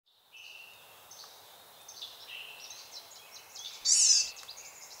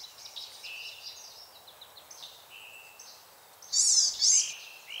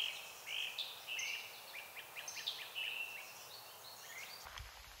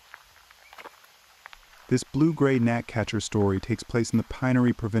This blue-gray gnatcatcher story takes place in the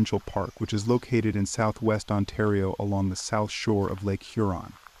Pinery Provincial Park, which is located in southwest Ontario along the south shore of Lake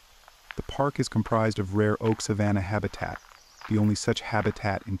Huron. The park is comprised of rare oak savanna habitat, the only such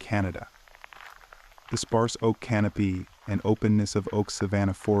habitat in Canada. The sparse oak canopy and openness of oak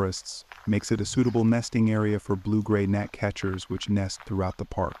savanna forests makes it a suitable nesting area for blue-gray gnatcatchers which nest throughout the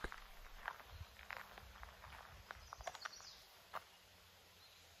park.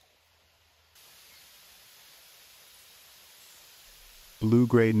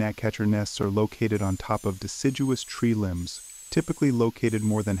 Blue-gray gnatcatcher nests are located on top of deciduous tree limbs, typically located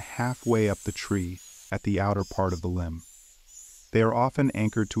more than halfway up the tree at the outer part of the limb. They are often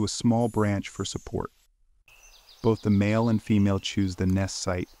anchored to a small branch for support. Both the male and female choose the nest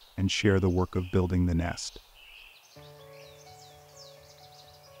site and share the work of building the nest.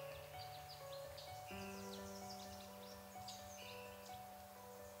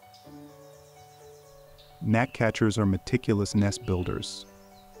 Gnatcatchers are meticulous nest builders.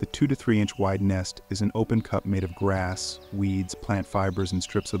 The 2 to 3 inch wide nest is an open cup made of grass, weeds, plant fibers, and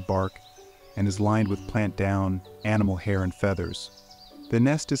strips of bark, and is lined with plant down, animal hair, and feathers. The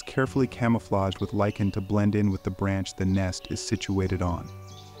nest is carefully camouflaged with lichen to blend in with the branch the nest is situated on.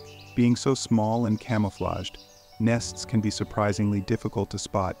 Being so small and camouflaged, nests can be surprisingly difficult to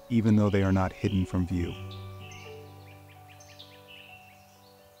spot even though they are not hidden from view.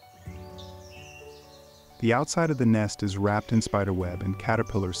 The outside of the nest is wrapped in spiderweb and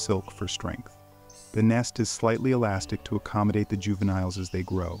caterpillar silk for strength. The nest is slightly elastic to accommodate the juveniles as they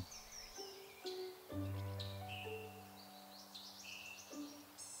grow.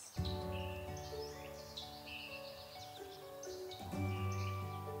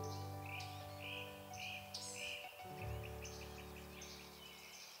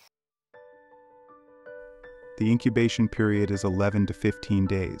 The incubation period is 11 to 15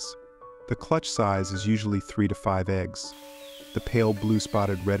 days. The clutch size is usually 3 to 5 eggs. The pale blue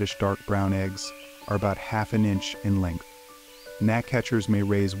spotted reddish dark brown eggs are about ½ an inch in length. Gnatcatchers may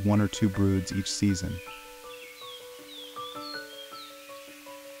raise 1 or 2 broods each season.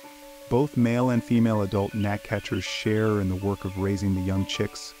 Both male and female adult gnatcatchers share in the work of raising the young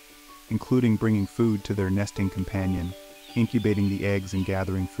chicks, including bringing food to their nesting companion, incubating the eggs and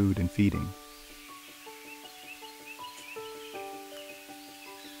gathering food and feeding.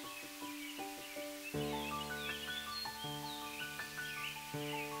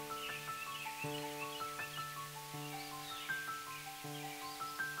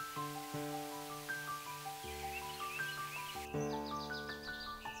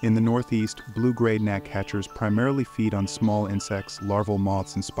 In the Northeast, blue-gray gnatcatchers primarily feed on small insects, larval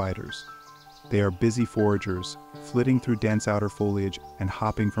moths, and spiders. They are busy foragers, flitting through dense outer foliage and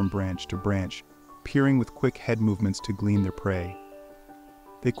hopping from branch to branch, peering with quick head movements to glean their prey.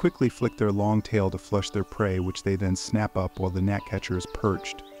 They quickly flick their long tail to flush their prey, which they then snap up while the gnatcatcher is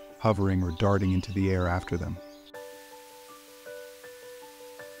perched, hovering or darting into the air after them.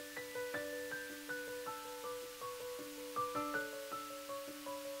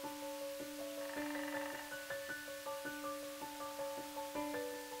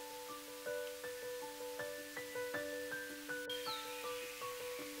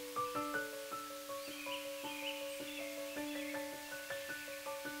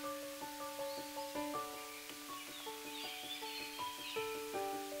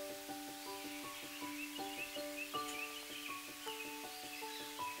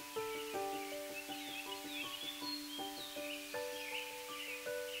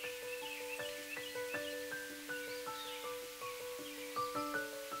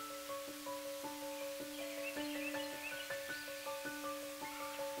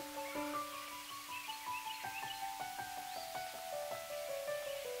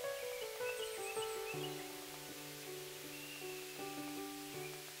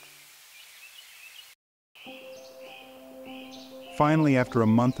 Finally, after a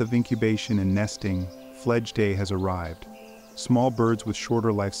month of incubation and nesting, fledge day has arrived. Small birds with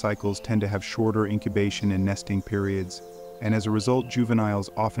shorter life cycles tend to have shorter incubation and nesting periods, and as a result,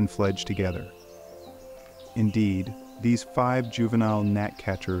 juveniles often fledge together. Indeed, these 5 juvenile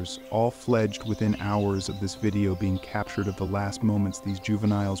gnatcatchers all fledged within hours of this video being captured of the last moments these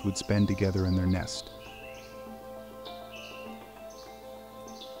juveniles would spend together in their nest.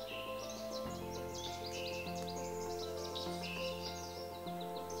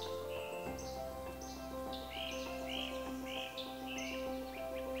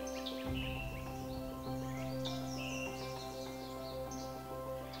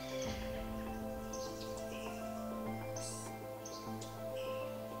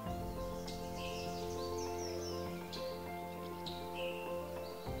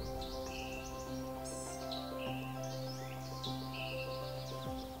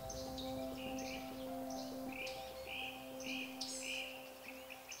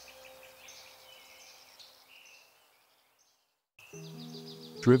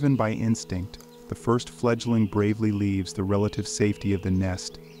 Driven by instinct, the first fledgling bravely leaves the relative safety of the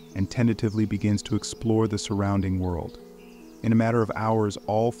nest and tentatively begins to explore the surrounding world. In a matter of hours,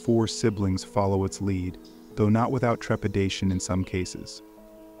 all 4 siblings follow its lead, though not without trepidation in some cases.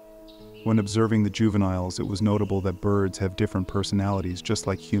 When observing the juveniles, it was notable that birds have different personalities just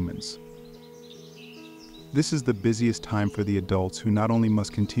like humans. This is the busiest time for the adults, who not only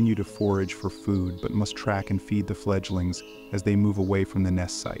must continue to forage for food but must track and feed the fledglings as they move away from the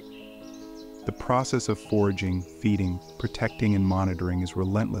nest site. The process of foraging, feeding, protecting, and monitoring is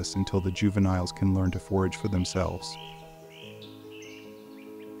relentless until the juveniles can learn to forage for themselves.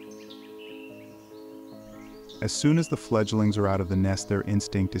 As soon as the fledglings are out of the nest, their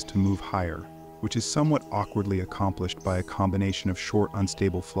instinct is to move higher, which is somewhat awkwardly accomplished by a combination of short,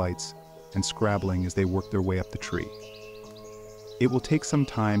 unstable flights and scrabbling as they work their way up the tree. It will take some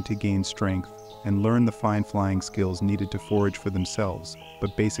time to gain strength and learn the fine flying skills needed to forage for themselves,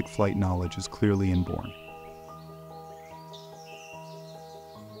 but basic flight knowledge is clearly inborn.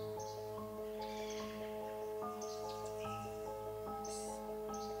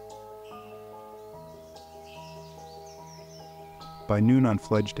 By noon on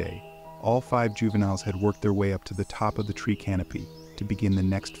fledge day, all 5 juveniles had worked their way up to the top of the tree canopy to begin the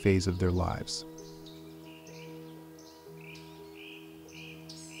next phase of their lives.